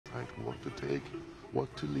decide what to take,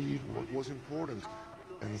 what to leave, what was important.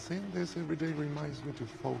 And seeing this every day reminds me to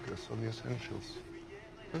focus on the essentials.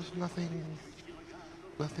 There's nothing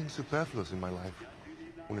superfluous in my life.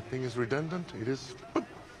 When a thing is redundant, it is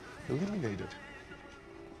eliminated.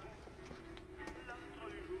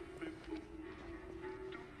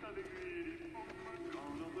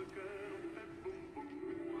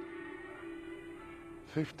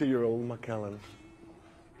 "50-year-old Macallan.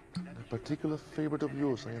 A particular favorite of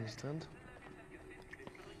yours, I understand.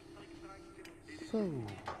 So,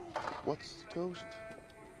 what's the toast?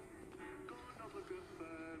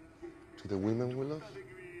 To the women we love?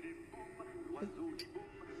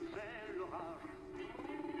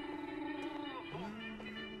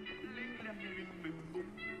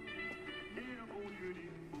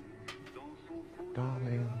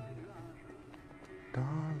 Darling,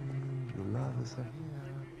 darling, your love is here.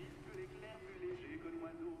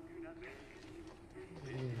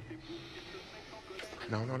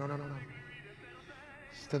 No.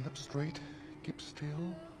 Stand up straight, keep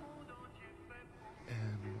still.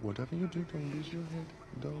 And whatever you do, don't lose your head.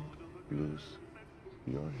 Don't lose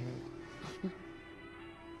your head.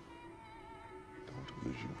 Don't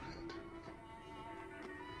lose your head.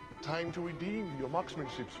 Time to redeem your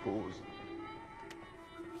marksmanship scores.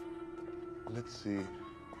 Let's see.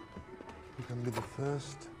 Who can be the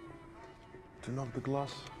first to knock the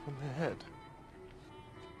glass from her head?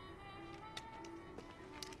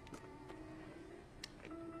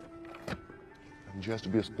 And just to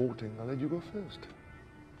be sporting, I'll let you go first.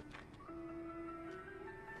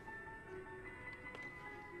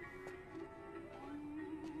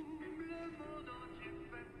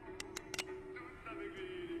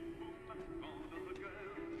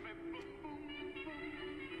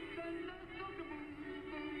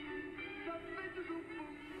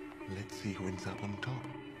 Let's see who ends up on top.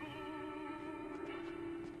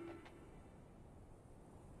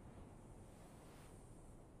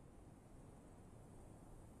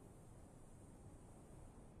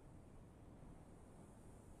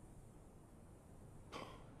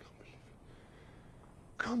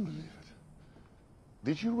 Can't believe it.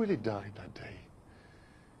 Did you really die that day?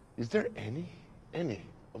 Is there any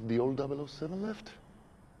of the old 007 left?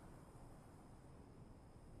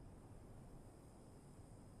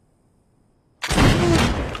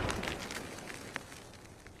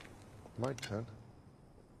 My turn.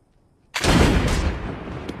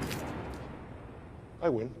 I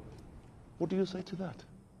win. What do you say to that?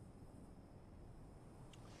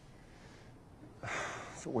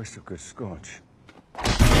 It's a waste of good scotch.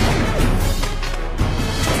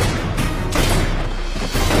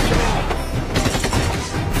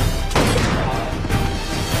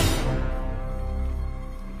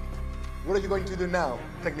 What are you going to do now?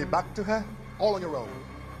 Take me back to her? All on your own.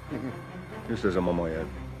 Just as I'm on my head.